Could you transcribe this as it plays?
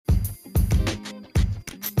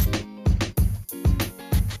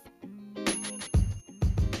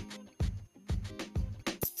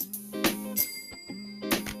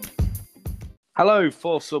Hello,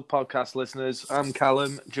 Four Sub Podcast listeners. I'm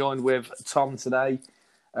Callum, joined with Tom today.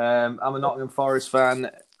 I'm a Nottingham Forest fan.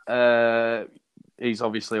 He's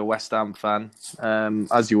obviously a West Ham fan,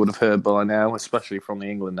 as you would have heard by now, especially from the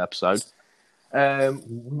England episode.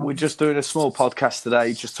 We're just doing a small podcast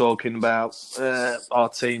today, just talking about our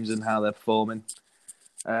teams and how they're performing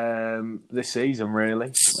this season,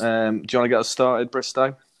 really. Do you want to get us started,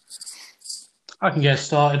 Bristow? I can get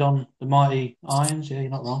started on the mighty Irons. Yeah, you're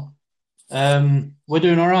not wrong. We're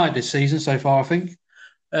doing all right this season so far, I think.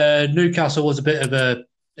 Newcastle was a bit of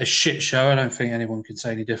a shit show. I don't think anyone can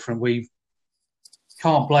say any different. We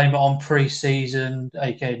can't blame it on pre-season,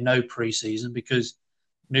 aka no pre-season, because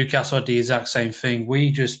Newcastle had the exact same thing.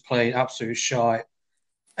 We just played absolute shite.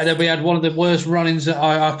 And then we had one of the worst run-ins that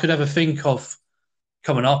I could ever think of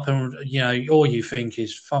coming up. And, all you think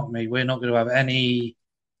is, fuck me, we're not going to have any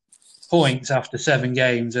points after 7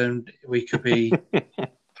 games and we could be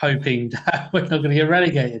hoping that we're not going to get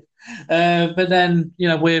relegated. But then,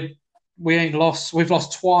 we ain't lost. We've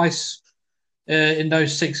lost twice in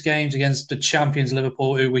those 6 games against the champions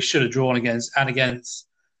Liverpool, who we should have drawn against, and against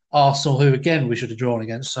Arsenal, who again we should have drawn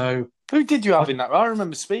against. So who did you have in that? I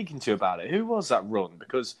remember speaking to you about it. Who was that run?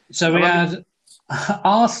 Because we had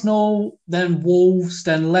Arsenal, then Wolves,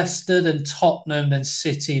 then Leicester, then Tottenham, then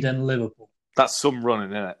City, then Liverpool. That's some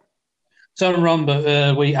running, isn't it? Some run,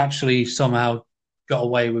 but we actually somehow got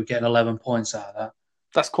away with getting 11 points out of that.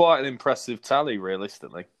 That's quite an impressive tally,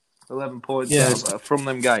 realistically. 11 points from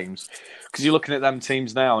them games. Because you're looking at them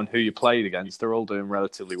teams now and who you played against, they're all doing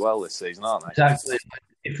relatively well this season, aren't they? Exactly.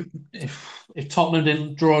 If Tottenham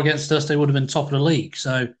didn't draw against us, they would have been top of the league.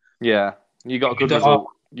 So yeah, you got a good result.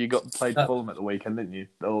 You played Fulham at the weekend, didn't you?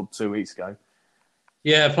 Or 2 weeks ago.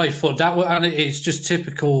 Yeah, I played Fulham. And it's just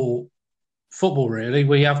typical football, really.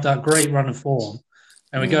 We have that great run of form,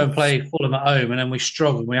 and we go and play Fulham at home, and then we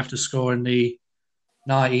struggle. We have to score in the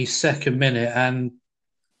 92nd minute, and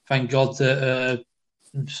thank God that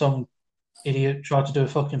some idiot tried to do a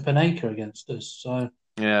fucking Panenka against us. So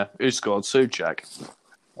yeah, who scored? Souček.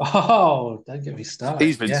 Oh, don't get me started.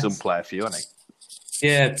 He's been some player for you, hasn't he?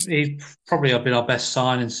 Yeah, he's probably been our best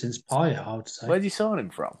signing since Payet, I would say. Where did you sign him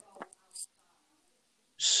from?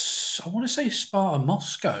 I want to say Sparta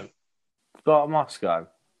Moscow. Sparta Moscow?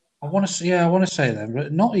 I want to say that,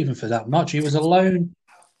 but not even for that much. He was a loan,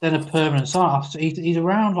 then a permanent sign. He's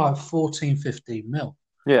around like 14, 15 mil.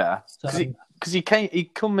 Yeah, because he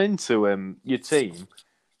come into your team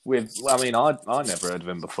with. I mean, I never heard of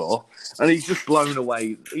him before, and he's just blown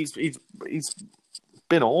away. He's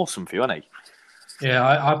been awesome for you, hasn't he?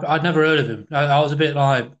 Yeah, I'd never heard of him. I was a bit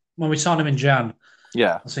like when we signed him in Jan.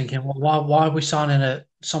 Yeah, I was thinking, well, why are we signing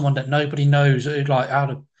someone that nobody knows? Like,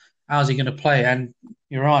 how's he going to play? And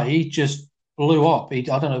you're right, he just blew up. I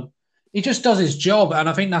don't know. He just does his job, and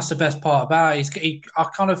I think that's the best part about it. I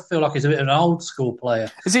kind of feel like he's a bit of an old school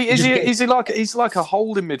player. Is he like a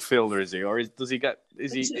holding midfielder? Is he, or is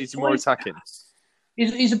he more attacking?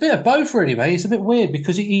 He's a bit of both, really, mate. It's a bit weird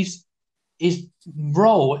because his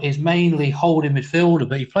role is mainly holding midfielder,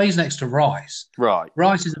 but he plays next to Rice. Right.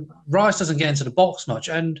 Rice doesn't get into the box much,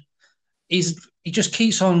 and he just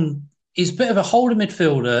keeps on. He's a bit of a holding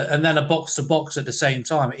midfielder and then a box to box at the same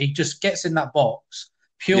time. He just gets in that box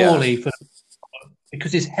purely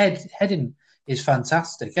because his heading is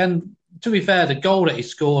fantastic. And to be fair, the goal that he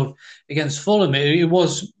scored against Fulham, he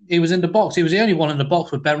was in the box. He was the only one in the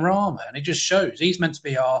box with Ben Rama, and it just shows he's meant to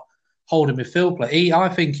be our holding midfield player. I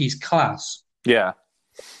think he's class. Yeah.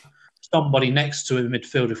 Somebody next to him in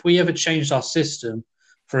midfield. If we ever changed our system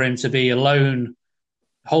for him to be a lone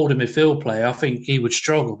holding midfield player, I think he would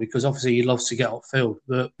struggle because obviously he loves to get upfield.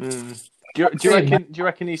 But do you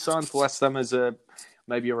reckon he signed for West Ham as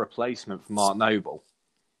maybe a replacement for Mark Noble?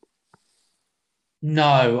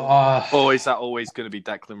 No. Or is that always going to be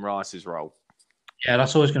Declan Rice's role? Yeah,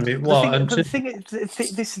 that's always going to be.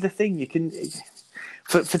 This is the thing. You can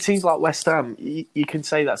for teams like West Ham, you can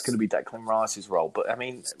say that's going to be Declan Rice's role, but I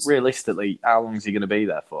mean, realistically, how long is he going to be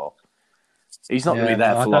there for? He's not going to be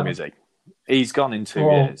there for long, is he? He's gone in 2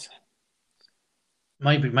 years.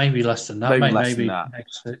 Maybe less than that. Maybe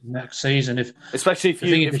next season, especially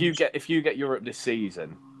if you get Europe this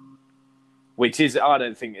season, which I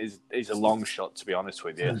don't think is a long shot, to be honest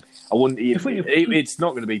with you. I wouldn't. It's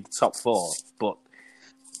not going to be top 4, but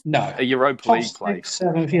no, a Europa League place.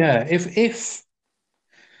 7th, yeah.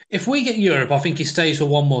 If we get Europe, I think he stays for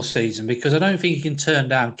one more season because I don't think he can turn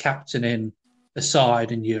down captaining a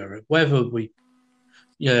side in Europe, whether we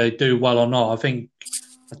do well or not. I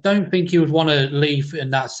don't think he would want to leave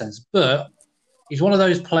in that sense. But he's one of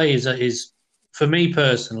those players that is, for me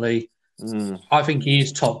personally, I think he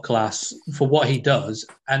is top class for what he does.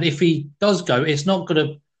 And if he does go, it's not going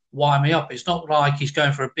to wind me up. It's not like he's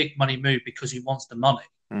going for a big money move because he wants the money.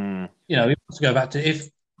 He wants to go back to, if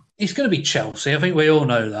it's going to be Chelsea, I think we all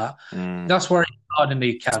know that. That's where he started in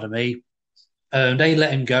the academy. They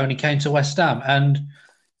let him go and he came to West Ham. And,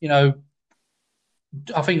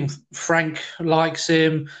 I think Frank likes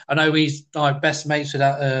him. I know he's like best mates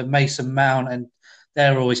with Mason Mount, and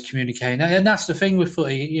they're always communicating. And that's the thing with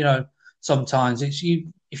footy, sometimes it's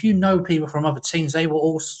if you know people from other teams, they will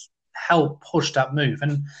all help push that move.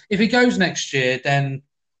 And if he goes next year, then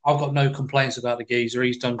I've got no complaints about the geezer.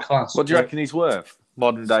 He's done class. What do you reckon he's worth?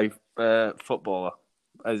 Modern day footballer,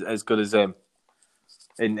 as good as him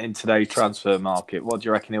in today's transfer market. What do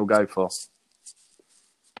you reckon he'll go for?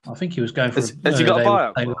 I think he was going for. Has he got a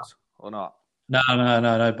buyout clause or not? No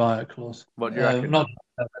buyout clause. What do you reckon?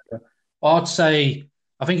 I'd say.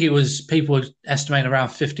 I think people were estimating around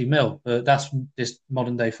 50 mil, but that's this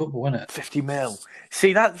modern day football, isn't it? 50 mil.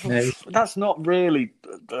 See, that's not really,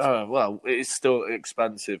 well, it is still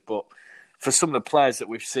expensive, but for some of the players that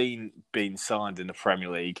we've seen being signed in the Premier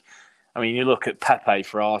League, I mean, you look at Pepe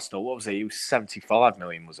for Arsenal, what was he? He was 75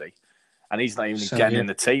 million, was he? And he's not even getting in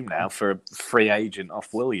the team now for a free agent off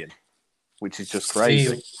Willian, which is just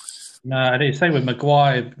crazy. No, it's same with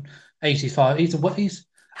Maguire, 85.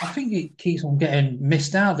 I think it keeps on getting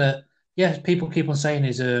missed out that, people keep on saying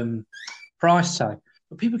his price tag,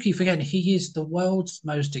 but people keep forgetting he is the world's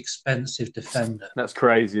most expensive defender. That's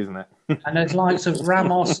crazy, isn't it? And there's likes of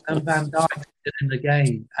Ramos and Van Dijk in the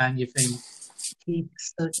game, and you think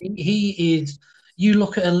he is. You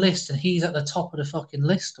look at a list, and he's at the top of the fucking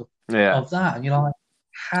list of that, and you're like,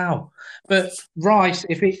 how? But Rice,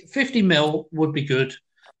 50 mil would be good.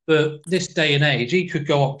 But this day and age, he could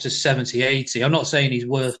go up to 70, 80. I'm not saying he's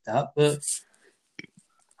worth that, but...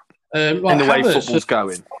 in the way football's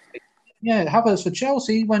going. Yeah, Havertz for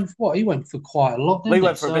Chelsea, he went for quite a lot, didn't he?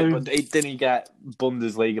 Went for a bit, but didn't he get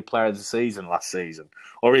Bundesliga Player of the Season last season?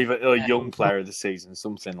 Or even a Young Player of the Season,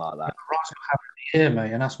 something like that. Rice got Hammer of the Year,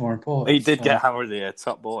 mate, and that's more important. He did get Hammer of the Year,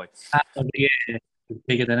 top boy. Hammer of the Year is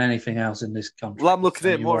bigger than anything else in this country. Well, I'm looking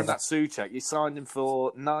at it more in that Souček. You signed him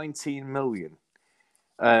for 19 million.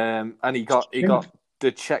 And he got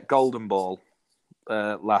the Czech Golden Ball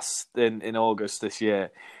last in August this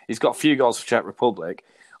year. He's got a few goals for Czech Republic.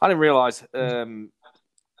 I didn't realise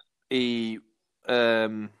he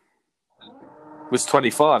was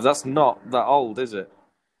 25. That's not that old, is it?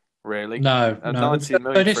 Really? No. 19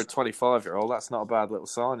 million for a 25-year-old. That's not a bad little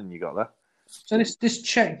signing you got there. So this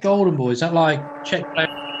Czech Golden Ball, is that like Czech player?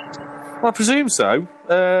 Well, I presume so.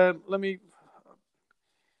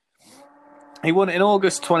 He won it in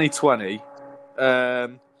August 2020.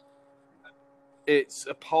 It's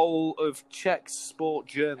a poll of Czech sport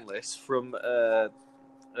journalists from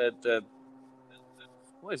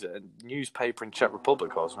what is it? A newspaper in Czech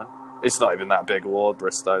Republic or something. It's not even that big award,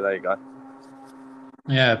 Bristow. There you go.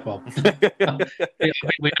 Yeah, well,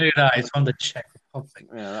 we knew that. It's on the Czech Republic.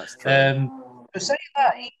 Yeah, that's true. But saying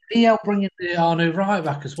that, he helped bring in our new right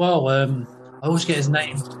back as well. I always get his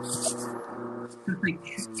name.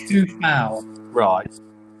 Kufau. Right.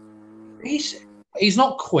 He's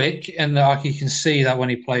not quick, and you can see that when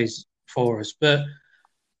he plays for us, but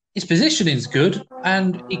his positioning's good,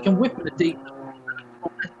 and he can whip it a deep.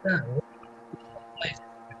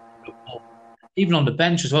 Even on the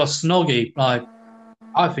bench as well, Snoggy.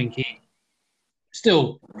 I think he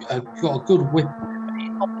still got a good whip.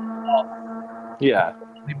 Yeah.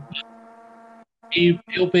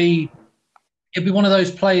 He'll be one of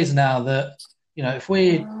those players now that, if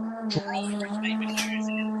we're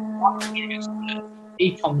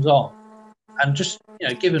he comes on and just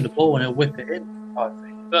give him the ball and he'll whip it in, I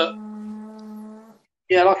think. But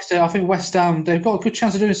yeah, like I said, I think West Ham, they've got a good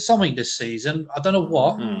chance of doing something this season. I don't know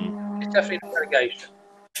what. It's definitely the relegation.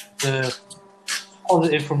 The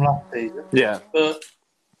positive from last season. Yeah. But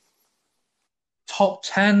top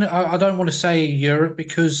 10, I don't want to say Europe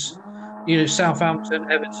because Southampton,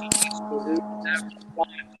 Everton,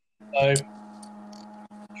 so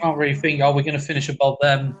can't really think, we're going to finish above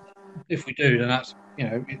them. If we do, then that's,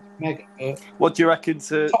 it's mega. But what do you reckon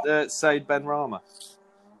to Said Benrahma?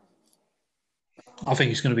 I think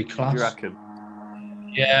it's going to be class. Do you reckon?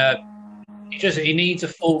 Yeah. He needs a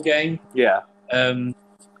full game. Yeah. I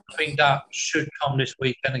think that should come this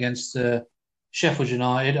weekend against Sheffield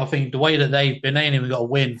United. I think the way that they've been in, we've got to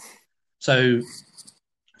win. So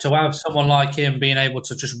to have someone like him being able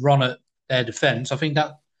to just run at their defence, I think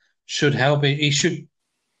that should help. He should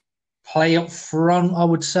play up front, I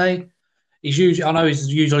would say. I know he's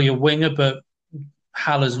usually a winger, but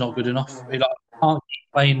Haller's not good enough. He can't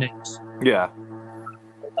keep playing this. Yeah.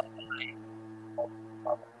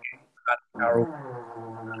 Carroll,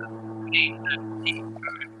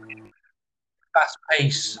 fast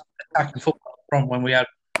pace attacking football front when we had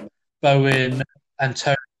Bowen,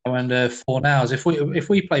 Antonio, and Fornals. If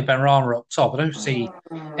we play Benrahma up top, I don't see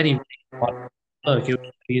any reason why look. It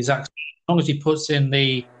would be exact as long as he puts in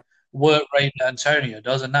the work rate that Antonio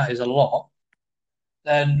does, and that is a lot.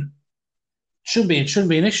 Then it shouldn't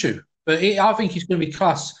be an issue. But I think he's going to be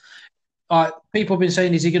class. People have been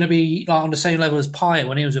saying, is he going to be on the same level as Pyatt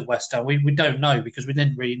when he was at West Ham? We don't know because we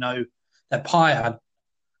didn't really know that Pyatt had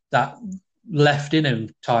that left in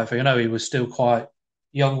him type thing. I know he was still quite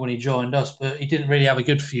young when he joined us, but he didn't really have a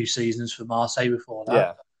good few seasons for Marseille before that.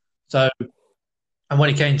 Yeah. So, and when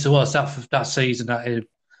he came to us, that season,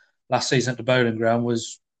 last season at the Bowling Ground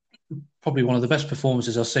was probably one of the best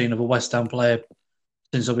performances I've seen of a West Ham player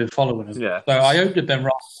since I've been following him. Yeah. So I hope that Ben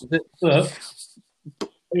Wright does it, but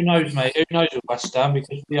who knows, mate? Who knows with West Ham,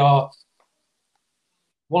 because we are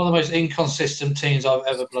one of the most inconsistent teams I've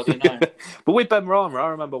ever bloody known. But with Benrahma, I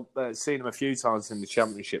remember seeing him a few times in the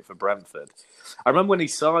Championship for Brentford. I remember when he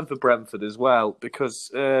signed for Brentford as well, because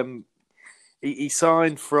he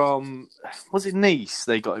signed from, was it Nice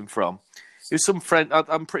they got him from? It was some friend,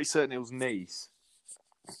 I'm pretty certain it was Nice.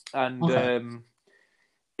 And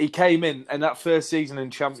he came in, and that first season in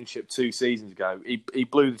Championship 2 seasons ago, he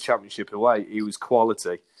blew the Championship away. He was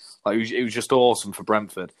quality. Like, it was just awesome for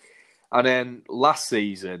Brentford. And then last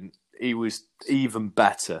season, he was even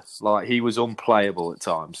better. Like, he was unplayable at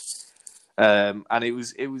times. And it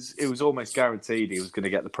was almost guaranteed he was going to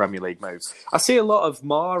get the Premier League move. I see a lot of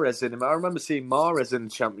Mahrez in him. I remember seeing Mahrez in the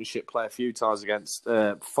Championship play a few times against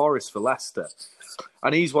Forest for Leicester.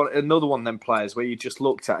 And he's another one of them players where you just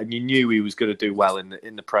looked at and you knew he was going to do well in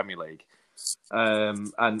the Premier League.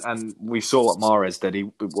 And we saw what Mahrez did. He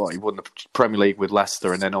won the Premier League with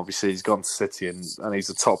Leicester, and then obviously he's gone to City, and he's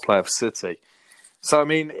a top player for City. So I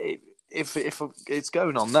mean, if it's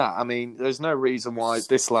going on that, I mean, there's no reason why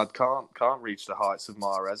this lad can't reach the heights of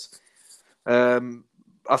Mahrez.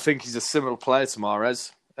 I think he's a similar player to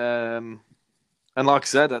Mahrez, and like I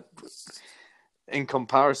said, in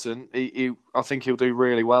comparison, I think he'll do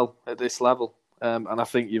really well at this level. And I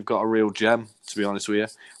think you've got a real gem, to be honest with you.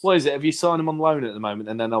 What is it? Have you signed him on loan at the moment?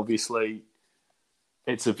 And then obviously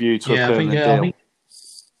it's a view to a permanent deal.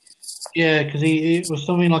 Because it was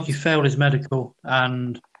something like he failed his medical,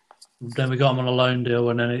 and then we got him on a loan deal,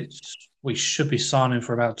 and then we should be signing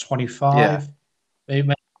for about 25, maybe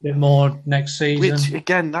a bit more next season. Which,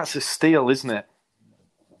 again, that's a steal, isn't it?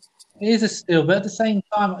 It is a steal, but at the same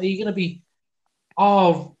time, are you going to be...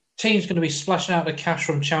 team's going to be splashing out the cash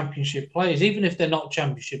from Championship players, even if they're not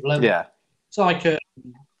Championship level. Yeah. It's like,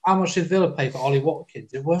 how much did Villa pay for Ollie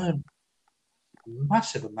Watkins? It weren't a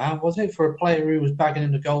massive amount, was it, for a player who was bagging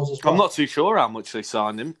in the goals as well? I'm not too sure how much they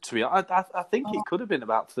signed him, to be honest. I think it could have been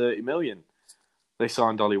about 30 million they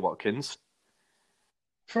signed Ollie Watkins.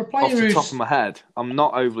 For a player off the top of my head, I'm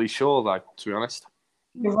not overly sure, though, to be honest.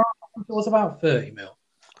 You're right, it was about 30 mil.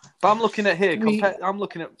 But I'm looking at here. I'm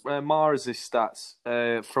looking at Mahrez's stats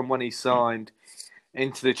from when he signed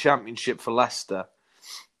into the Championship for Leicester,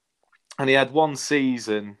 and he had one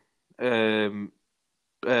season in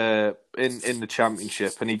the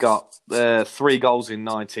Championship, and he got 3 goals in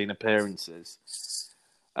 19 appearances.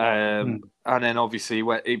 And then obviously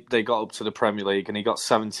they got up to the Premier League, and he got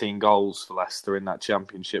 17 goals for Leicester in that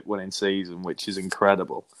Championship winning season, which is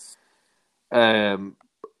incredible.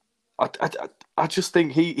 I just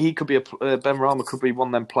think he could be Benrahma could be one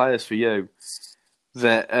of them players for you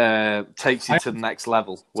that takes you to the next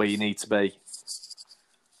level where you need to be.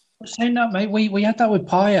 I'm saying that, mate. We had that with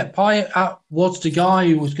Pyatt. Pyatt was the guy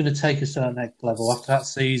who was going to take us to that next level after that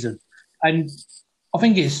season, and I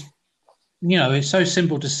think it's so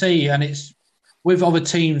simple to see, and it's with other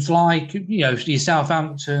teams like your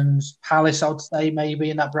Southamptons, Palace. I would say maybe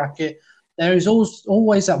in that bracket, there is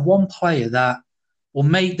always that one player that will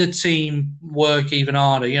make the team work even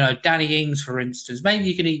harder. Danny Ings, for instance. Maybe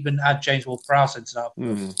you can even add James Ward-Prowse into that.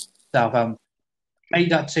 Southampton. Make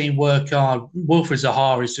that team work hard. Wilfred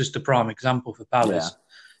Zaha is just a prime example for Palace.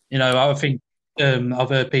 Yeah. I think I've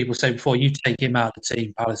heard people say before, you take him out of the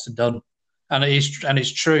team, Palace are done. And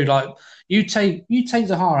it's true. Like you take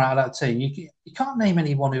Zaha out of that team, you can't name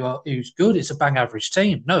anyone who's good. It's a bang average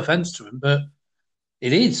team. No offense to him, but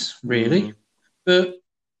it is really. But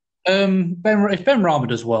if Benrahma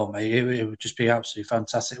does well, mate, it would just be absolutely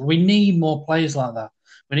fantastic. We need more players like that.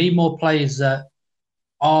 We need more players that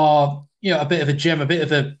are, a bit of a gem, a bit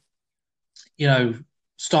of a,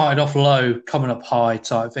 started off low, coming up high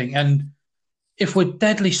type thing. And if we're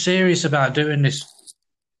deadly serious about doing this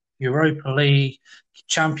Europa League,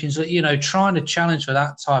 Champions League, trying to challenge for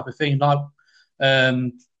that type of thing, like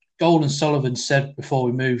Gold and Sullivan said before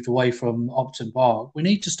we moved away from Upton Park, we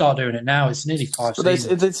need to start doing it now. It's nearly 5 But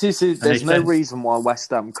seasons. there's no reason why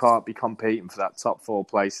West Ham can't be competing for that top 4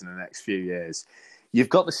 place in the next few years. You've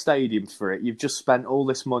got the stadium for it. You've just spent all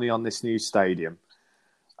this money on this new stadium.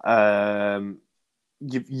 You're going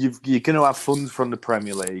to have funds from the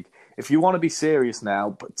Premier League. If you want to be serious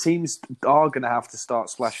now, but teams are going to have to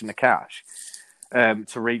start splashing the cash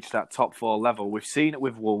to reach that top 4 level. We've seen it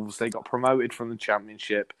with Wolves. They got promoted from the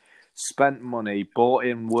Championship, spent money, bought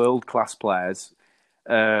in world-class players,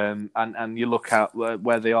 and you look at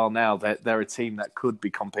where they are now. They're a team that could be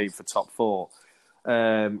competing for top 4.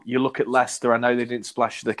 You look at Leicester. I know they didn't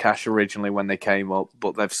splash the cash originally when they came up,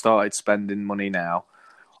 but they've started spending money now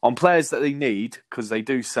on players that they need, because they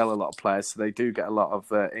do sell a lot of players, so they do get a lot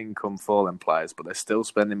of income for them players, but they're still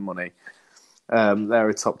spending money. They're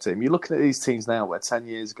a top team. You're looking at these teams now where 10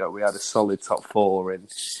 years ago we had a solid top 4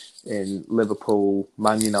 in Liverpool,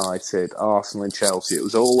 Man United, Arsenal and Chelsea. It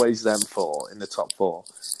was always them 4 in the top 4.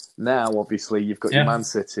 Now, obviously, you've got your Man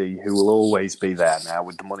City, who will always be there now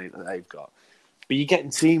with the money that they've got. But you're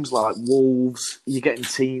getting teams like Wolves, you're getting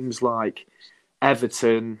teams like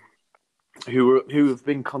Everton, who have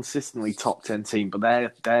been consistently top 10 team, but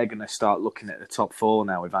they're going to start looking at the top 4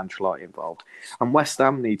 now with Ancelotti involved. And West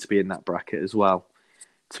Ham need to be in that bracket as well,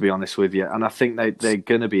 to be honest with you. And I think they're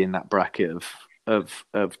going to be in that bracket of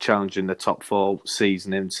challenging the top 4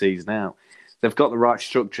 season in, season out. They've got the right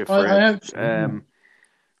structure for it.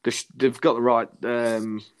 They've got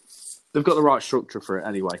the right structure for it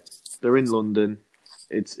anyway. They're in London.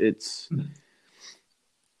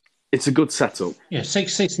 It's a good setup. Yeah,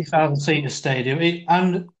 60,000 seater stadium.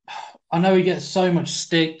 And I know he gets so much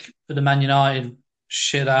stick for the Man United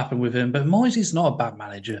shit that happened with him, but Moyes is not a bad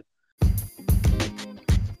manager.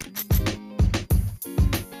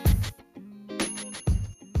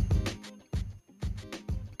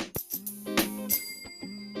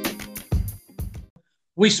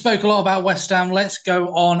 We spoke a lot about West Ham. Let's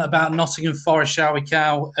go on about Nottingham Forest, shall we,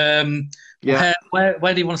 Cal? Where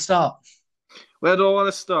do you want to start? Where do I want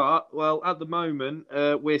to start? Well, at the moment,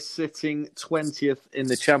 we're sitting 20th in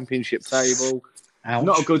the Championship table. Ouch.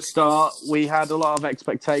 Not a good start. We had a lot of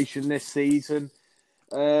expectation this season.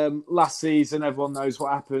 Last season, everyone knows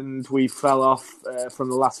what happened. We fell off from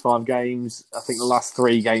the last 5 games. I think the last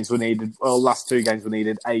 2 games we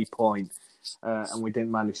needed a point. And we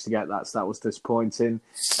didn't manage to get that, so that was disappointing.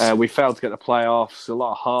 We failed to get the playoffs, a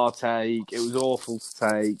lot of heartache. It was awful to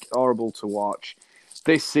take, horrible to watch.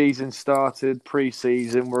 This season started,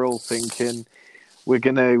 pre-season, we're all thinking we're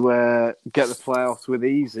going to get the playoffs with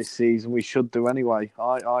ease this season. We should do anyway.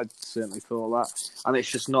 I certainly thought that. And it's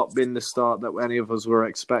just not been the start that any of us were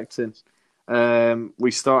expecting. We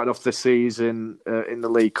started off the season in the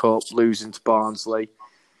League Cup, losing to Barnsley.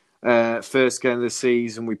 First game of the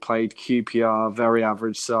season, we played QPR, very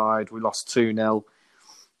average side. We lost 2-0.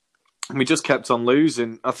 And we just kept on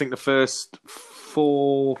losing. I think the first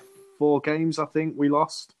four games, I think, we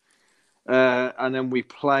lost. And then we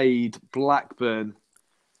played Blackburn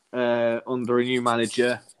under a new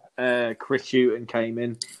manager. Chris Hughton came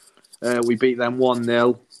in. We beat them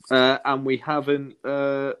 1-0. And we haven't,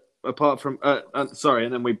 apart from...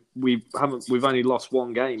 and then we've only lost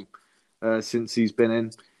 1 game since he's been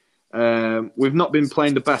in. We've not been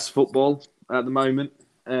playing the best football at the moment.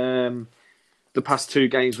 The past 2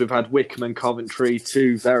 games we've had Wickham and Coventry,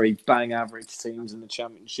 2 very bang average teams in the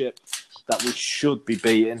Championship that we should be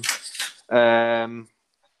beating. But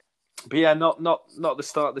yeah, not the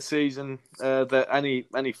start of the season that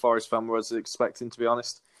any Forest fan was expecting, to be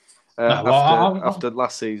honest. After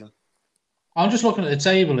last season. I'm just looking at the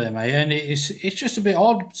table here, mate, and it's just a bit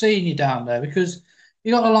odd seeing you down there because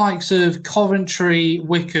you got the likes of Coventry,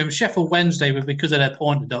 Wickham, Sheffield Wednesday because of their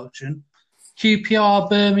point deduction, QPR,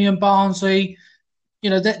 Birmingham, Barnsley. You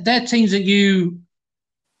know, they're teams that you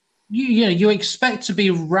expect to be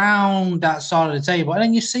round that side of the table, and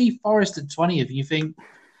then you see Forest at 20th, and you think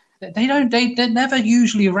they're never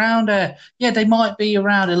usually around there. Yeah, they might be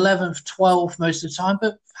around 11th, 12th most of the time,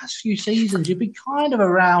 but past few seasons you'd be kind of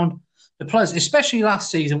around the place, especially last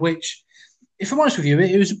season, which, if I'm honest with you,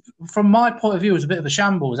 it was, from my point of view, it was a bit of a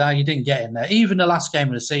shambles how you didn't get in there. Even the last game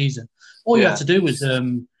of the season, all you had to do was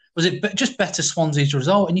it just better Swansea's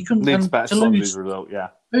result, and you couldn't better Swansea's result, yeah.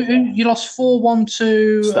 You lost 4-1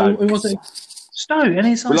 to Stoke. Who was it? Stoke, and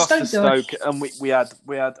it's like we lost Stoke. to Stoke, and we had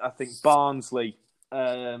I think Barnsley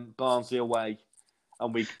away,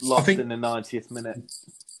 and we lost in the 90th minute.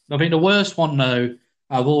 I think the worst one though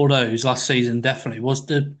of all those last season definitely was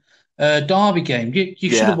the Derby game. You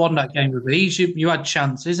should have won that game with ease. You had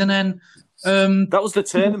chances, and then that was the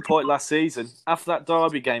turning point last season. After that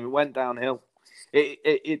Derby game, it went downhill.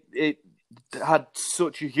 It had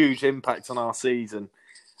such a huge impact on our season.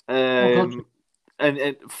 Oh God.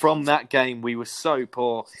 And from that game, we were so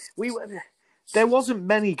poor. There wasn't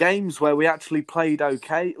many games where we actually played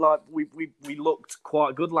okay. Like we looked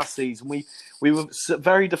quite good last season. We were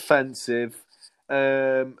very defensive,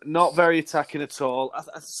 not very attacking at all.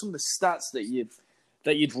 Some of the stats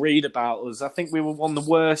that you'd read about us, I think we were one of the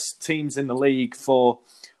worst teams in the league for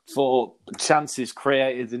chances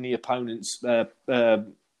created in the opponent's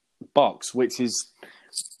box, which is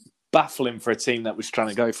baffling for a team that was trying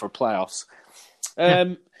to go for playoffs.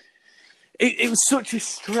 It was such a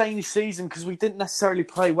strange season because we didn't necessarily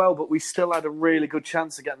play well, but we still had a really good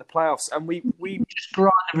chance of getting the playoffs. And we just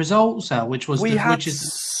grind the results out, which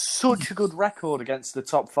is such a good record against the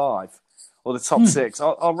top 5 or the top 6.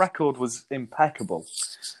 Our record was impeccable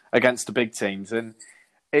against the big teams, and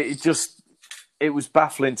it was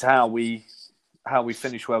baffling to how we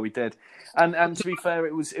finished where we did. And to be fair,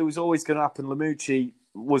 it was always going to happen. Lamucci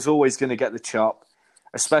was always going to get the chop,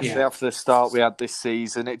 especially after the start we had this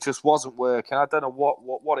season. It just wasn't working. I don't know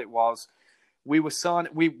what it was. We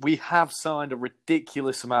have signed a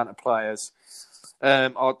ridiculous amount of players.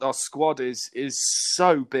 Our squad is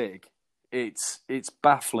so big. It's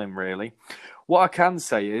baffling, really. What I can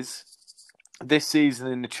say is, this season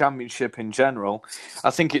in the Championship in general,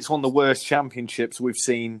 I think it's one of the worst championships we've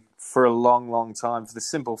seen for a long, long time. For the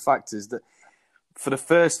simple fact is that for the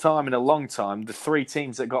first time in a long time, the 3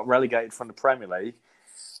 teams that got relegated from the Premier League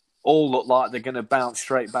all look like they're going to bounce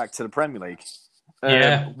straight back to the Premier League.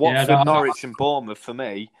 Watford, Norwich and Bournemouth, for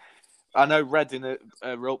me, I know Reading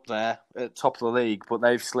are up there at top of the league, but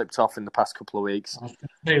they've slipped off in the past couple of weeks.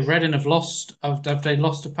 Reading have lost. Have they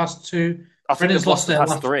lost the past 2? I think they've lost the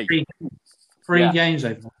past 3. Three games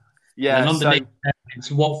they've won. Yeah, and underneath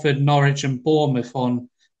it's Watford, Norwich and Bournemouth on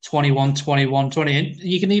 21, 21, 20. And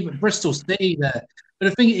you can even Bristol City there. But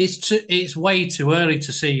I think it's way too early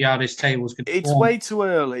to see how this table's going to It's way too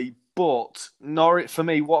early, but for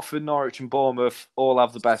me, Watford, Norwich and Bournemouth all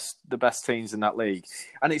have the best teams in that league.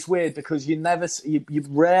 And it's weird because you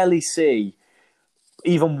rarely see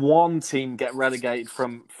even one team get relegated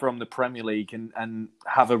from the Premier League and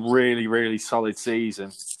have a really, really solid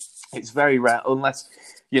season. It's very rare, unless,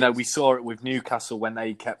 we saw it with Newcastle when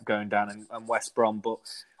they kept going down and West Brom. But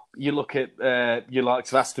you look at your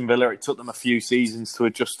likes of Aston Villa, it took them a few seasons to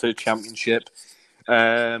adjust to the Championship.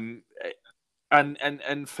 And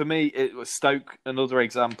for me, it was Stoke, another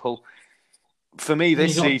example. For me,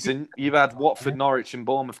 this season, you've had Watford, Norwich and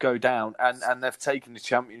Bournemouth go down, and they've taken the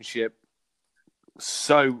Championship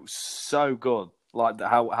so good. Like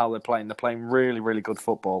how they're playing. They're playing really, really good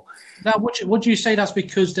football. Now, would you say that's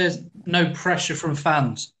because there's no pressure from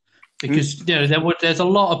fans? Because there's a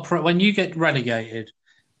lot of when you get relegated.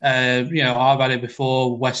 I've had it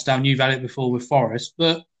before, West Ham. You've had it before with Forest.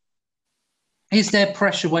 But is there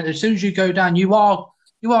pressure when as soon as you go down, you are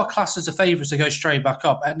classed as a favourite to go straight back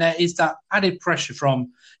up, and there is that added pressure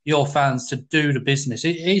from your fans to do the business?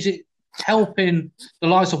 Is it helping the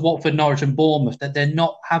likes of Watford, Norwich, and Bournemouth that they're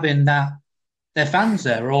not having their fans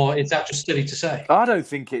there, or is that just silly to say? I don't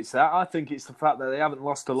think it's that. I think it's the fact that they haven't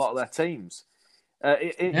lost a lot of their teams.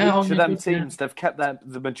 Each of them teams, they've kept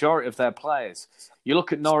the majority of their players. You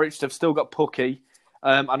look at Norwich, they've still got Pukki.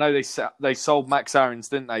 I know they sold Max Aarons,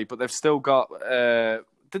 didn't they? But they've still got...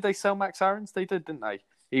 did they sell Max Aarons? They did, didn't they?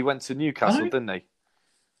 He went to Newcastle, didn't he?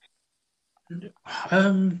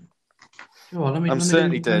 I'm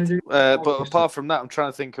certainly did. But apart from that, I'm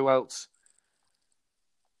trying to think who else.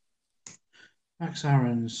 Max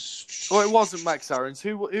Aarons. Well, it wasn't Max Aarons.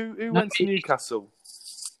 Who went to Newcastle?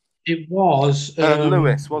 It was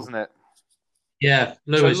Lewis, wasn't it? Yeah,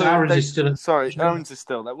 Lewis. So Aarons is still. Aarons is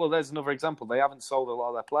still there. Well, there's another example. They haven't sold a lot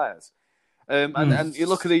of their players, and you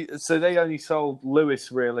look at so they only sold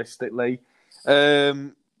Lewis realistically.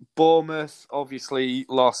 Bournemouth obviously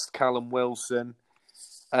lost Callum Wilson,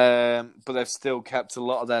 but they've still kept a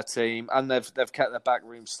lot of their team, and they've kept their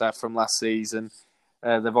backroom staff from last season.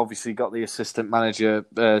 They've obviously got the assistant manager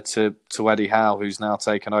to Eddie Howe, who's now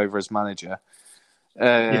taken over as manager.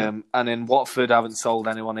 And in Watford, haven't sold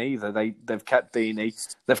anyone either. They've kept Deeney.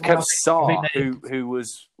 They've kept Sarr, who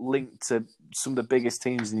was linked to some of the biggest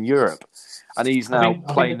teams in Europe, and he's now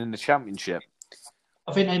playing in the Championship.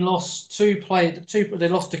 I think they lost two. They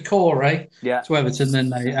lost Decore to Everton, didn't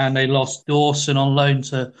they? And they lost Dawson on loan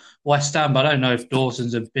to West Ham. But I don't know if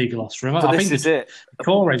Dawson's a big loss for him. But I think this is it.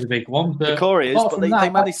 Decore is a big one. Decore is, but they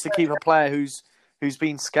managed to keep a player who's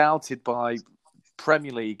been scouted by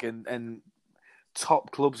Premier League and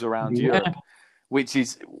top clubs around Europe, which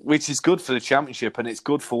is good for the Championship, and it's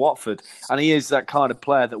good for Watford. And he is that kind of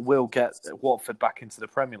player that will get Watford back into the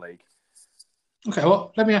Premier League. Okay,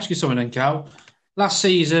 well, let me ask you something then, Cal. Last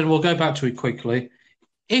season, we'll go back to it quickly.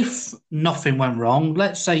 If nothing went wrong,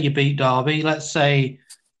 let's say you beat Derby, let's say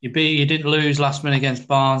you didn't lose last minute against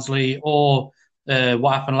Barnsley, or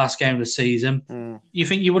what happened last game of the season, Mm. you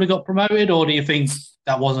think you would have got promoted, or do you think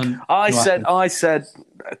that wasn't I going to said, happen? I said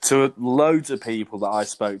to loads of people that I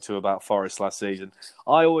spoke to about Forest last season,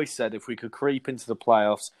 I always said if we could creep into the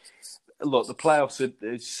playoffs, look, the playoffs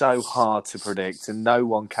are so hard to predict, and no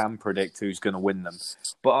one can predict who's going to win them.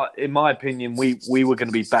 But in my opinion, we were going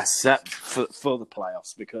to be best set for the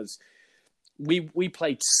playoffs because we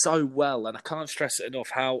played so well, and I can't stress it enough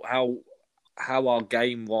how our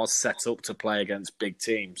game was set up to play against big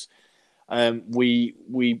teams.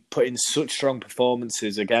 We put in such strong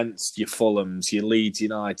performances against your Fulhams, your Leeds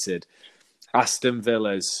United, Aston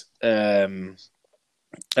Villas, not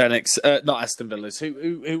Aston Villas.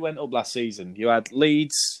 Who went up last season? You had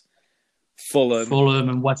Leeds, Fulham, Fulham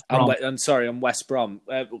and West Brom. and West Brom.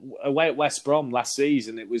 Away at West Brom last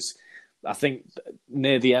season, it was, I think,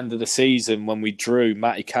 near the end of the season when we drew.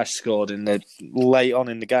 Matty Cash scored in the late on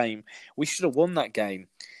in the game. We should have won that game.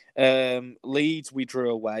 Leeds we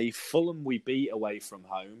drew away. Fulham we beat away from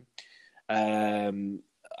home. I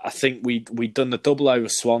think we done the double over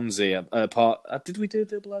Swansea. Did we do a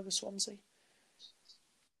double over Swansea?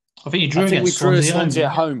 I think you I drew think we against drew Swansea, Swansea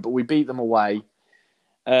at home. home, but we beat them away.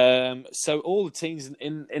 So all the teams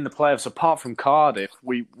in the playoffs, apart from Cardiff,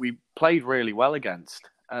 we played really well against.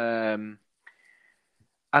 And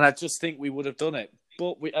I just think we would have done it.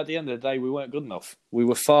 But at the end of the day, we weren't good enough. We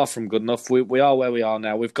were far from good enough. We are where we are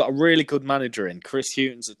now. We've got a really good manager in. Chris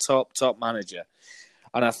Hughton's a top manager.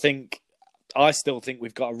 And I still think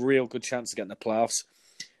we've got a real good chance of getting the playoffs.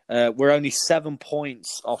 We're only 7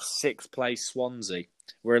 points off sixth place Swansea.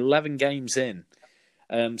 We're 11 games in.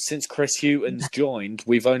 Since Chris Hughton's joined,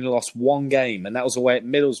 we've only lost one game, and that was away at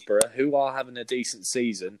Middlesbrough, who are having a decent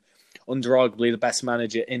season, under arguably the best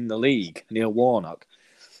manager in the league, Neil Warnock.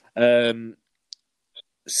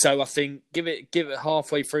 So I think give it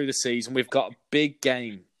halfway through the season, we've got a big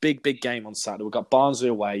game on Saturday. We've got Barnsley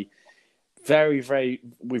away.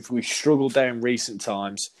 We've struggled there in recent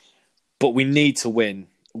times, but we need to win.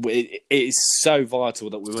 It is so vital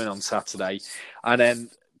that we win on Saturday, and then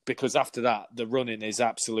because after that the running is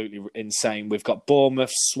absolutely insane. We've got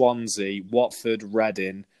Bournemouth, Swansea, Watford,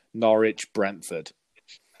 Reading, Norwich, Brentford,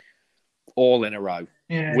 all in a row,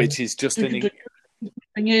 Yeah. which is just The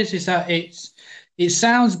thing is that it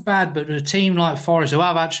sounds bad, but a team like Forest, who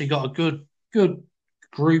have actually got a good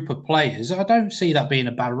group of players, I don't see that being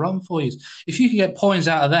a bad run for you. If you can get points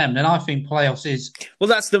out of them, then I think playoffs is. Well,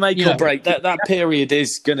 that's the make You or know, break. That period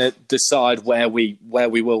is going to decide where we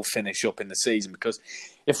will finish up in the season. Because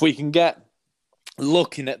if we can get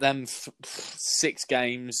looking at them 6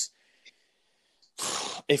 games,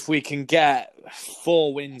 if we can get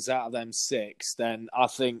 4 wins out of them 6, then I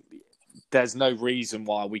think there's no reason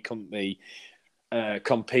why we couldn't be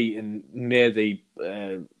competing near the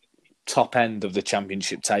top end of the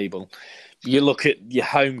championship table. You look at your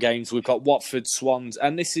home games. We've got Watford, Swans,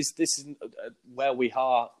 and this is where we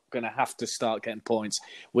are going to have to start getting points.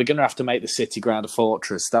 We're going to have to make the City Ground a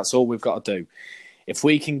fortress. That's all we've got to do. If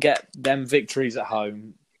we can get them victories at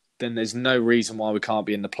home, then there's no reason why we can't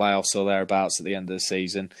be in the playoffs or thereabouts at the end of the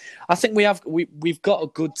season. I think we've got a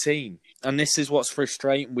good team, and this is what's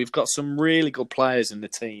frustrating. We've got some really good players in the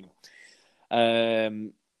team.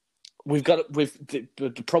 The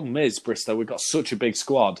problem is, Bristow, we've got such a big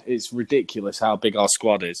squad. It's ridiculous how big our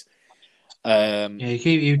squad is.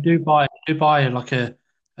 you do buy like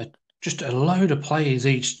just a load of players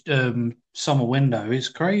each summer window. It's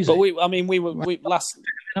crazy. But we in the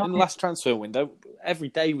last transfer window, every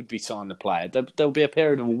day would be signing a player. There'll be a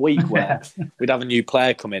period of a week where we'd have a new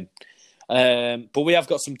player come in. But we have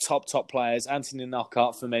got some top players. Anthony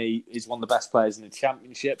Knockaert, for me, is one of the best players in the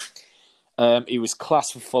Championship. He was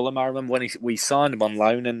class for Fulham. I remember when we signed him on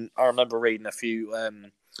loan, and I remember reading a few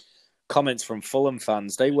comments from Fulham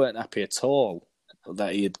fans. They weren't happy at all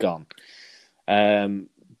that he had gone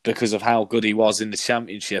because of how good he was in the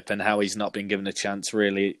Championship and how he's not been given a chance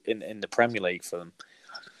really in the Premier League for them.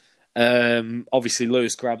 Obviously,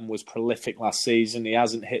 Lewis Grabban was prolific last season. He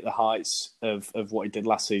hasn't hit the heights of what he did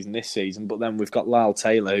last season this season. But then we've got Lyle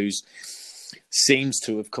Taylor, who's seems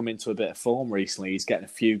to have come into a bit of form recently. He's getting a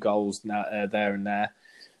few goals now, there and there.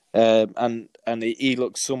 And he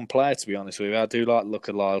looks some player, to be honest with you. I do like the look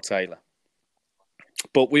at Lyle Taylor.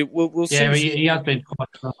 But we'll see. Yeah, he has been quite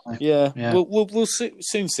strong. Yeah. We'll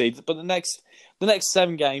soon see. But the next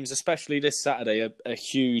 7 games, especially this Saturday, are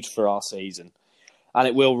huge for our season. And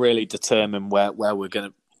it will really determine where we're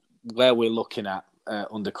looking at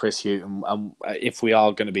under Chris Hughton and if we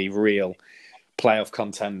are going to be real playoff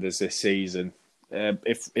contenders this season.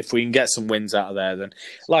 If we can get some wins out of there, then,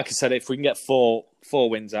 like I said, if we can get four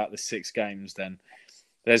wins out of the 6 games, then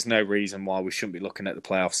there's no reason why we shouldn't be looking at the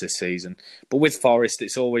playoffs this season. But with Forest,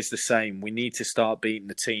 it's always the same. We need to start beating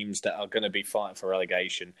the teams that are going to be fighting for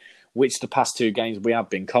relegation, which the past 2 games we have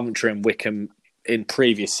been. Coventry and Wickham in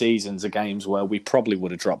previous seasons are games where we probably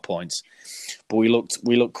would have dropped points. But we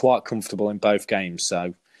looked quite comfortable in both games.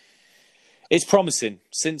 So it's promising.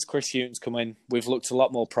 Since Chris Hughton's come in, we've looked a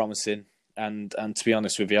lot more promising. And to be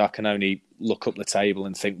honest with you, I can only look up the table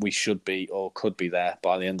and think we should be or could be there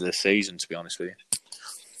by the end of the season, to be honest with you.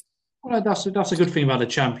 Well, that's a good thing about the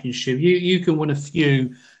Championship. You can win a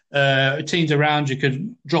few teams around you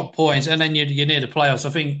could drop points, and then you're near the playoffs. I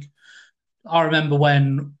think I remember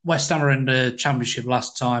when West Ham were in the Championship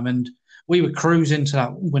last time, and we were cruising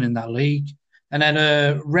to winning that league, and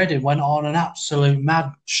then Reading went on an absolute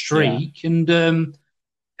mad streak, and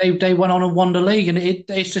they went on and won the league, and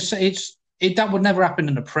that would never happen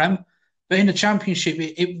in the Prem, but in the Championship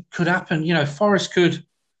it could happen. You know, Forest could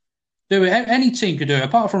do it. Any team could do it,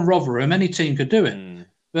 apart from Rotherham. Any team could do it.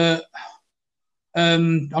 But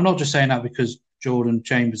I'm not just saying that because Jordan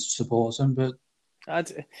Chambers supports them, but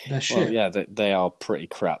they're shit. Well, yeah, they are pretty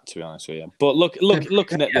crap, to be honest with you. But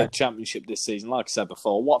looking at the Championship this season, like I said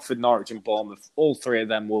before, Watford, Norwich and Bournemouth, all 3 of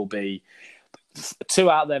them will be... 2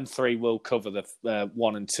 out of them 3 will cover the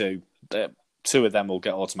 1 and 2. 2 of them will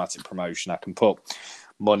get automatic promotion. I can put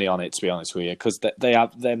money on it, to be honest with you, because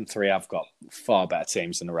them 3 have got far better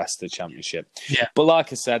teams than the rest of the Championship. Yeah. But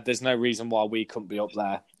like I said, there's no reason why we couldn't be up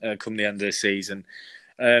there come the end of the season.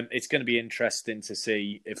 It's going to be interesting to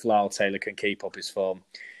see if Lyle Taylor can keep up his form.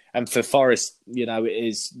 And for Forest, you know,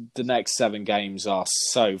 the next 7 games are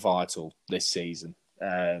so vital this season,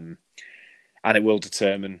 and it will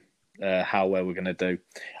determine how well we're going to do.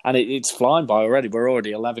 And it's flying by already. We're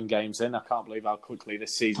already 11 games in. I can't believe how quickly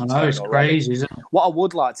this season's going already. Crazy, isn't it? What I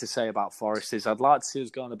would like to say about Forest is I'd like to see us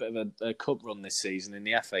go on a bit of a cup run this season in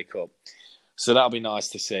the FA Cup. So that'll be nice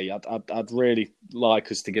to see. I'd really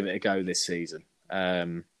like us to give it a go this season.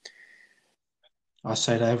 I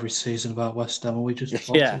say that every season about West Ham. We just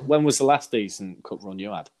When was the last decent cup run you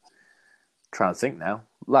had? I'm trying to think now.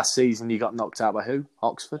 Last season you got knocked out by who?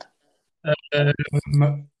 Oxford?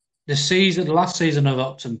 The last season of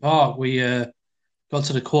Upton Park, we got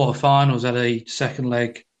to the quarterfinals at a second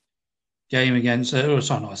leg game against.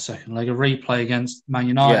 Not a second leg, a replay against Man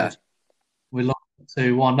United. Yeah. We lost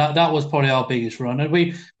 2-1. That was probably our biggest run, and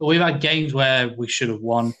we've had games where we should have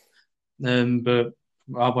won, but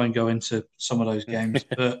I won't go into some of those games.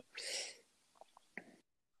 But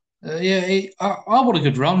I want a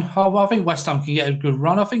good run. I think West Ham can get a good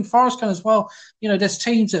run. I think Forest can as well. You know, there's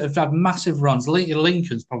teams that have had massive runs.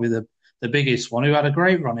 Lincoln's probably the biggest one, who had a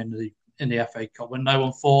great run in the FA Cup when no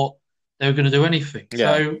one thought they were going to do anything.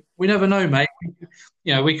 Yeah. So we never know, mate.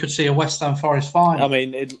 You know, we could see a West Ham Forest final. I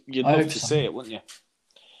mean, you'd love to see it, wouldn't you?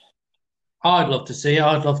 I'd love to see it.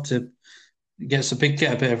 I'd love to get a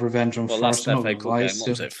bit of revenge on Forest. Last FA Cup game, what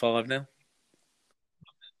was it, 5-0?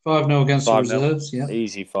 5-0 against the reserves, yeah.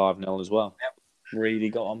 Easy 5-0 as well. Yep. Really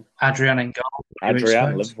got on. Adrian in goal.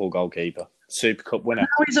 Adrian, Liverpool goalkeeper. Super Cup winner.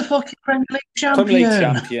 Now he's a fucking Premier League champion. Premier League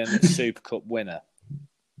champion, Super Cup winner.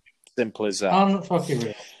 Simple as that. Unfucking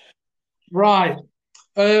real. Right.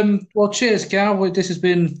 Well, cheers, Gal. This has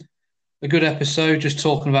been a good episode, just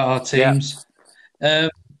talking about our teams. Yeah.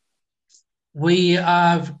 We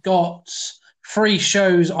have got 3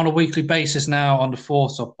 shows on a weekly basis now on the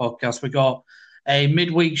Forestop podcast. We got a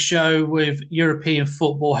midweek show with European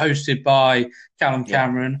football hosted by Callum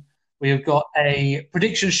Cameron. We have got a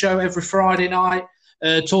prediction show every Friday night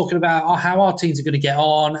talking about how our teams are going to get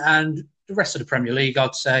on, and the rest of the Premier League,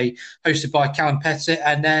 I'd say, hosted by Callum Pettit.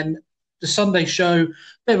 And then the Sunday show,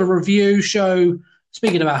 bit of a review show,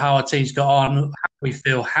 speaking about how our teams got on, how we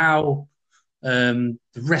feel, how the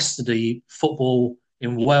rest of the football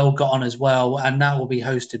in Wales got on as well, and that will be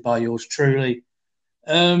hosted by yours truly.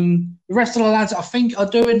 The rest of the lads, I think, are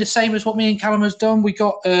doing the same as what me and Callum has done. We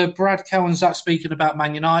got Brad, Cal and Zach speaking about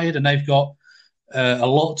Man United, and they've got a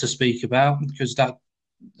lot to speak about because that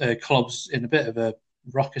club's in a bit of a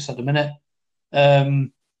ruckus at the minute.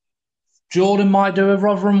 Jordan might do a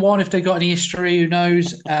Rotherham one if they got any history, who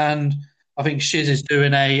knows? And I think Shiz is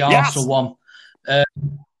doing a Arsenal one.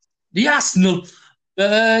 The Arsenal.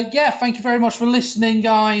 But thank you very much for listening,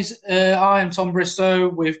 guys. I am Tom Bristow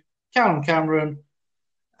with Callum Cameron,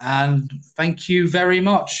 and thank you very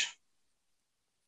much.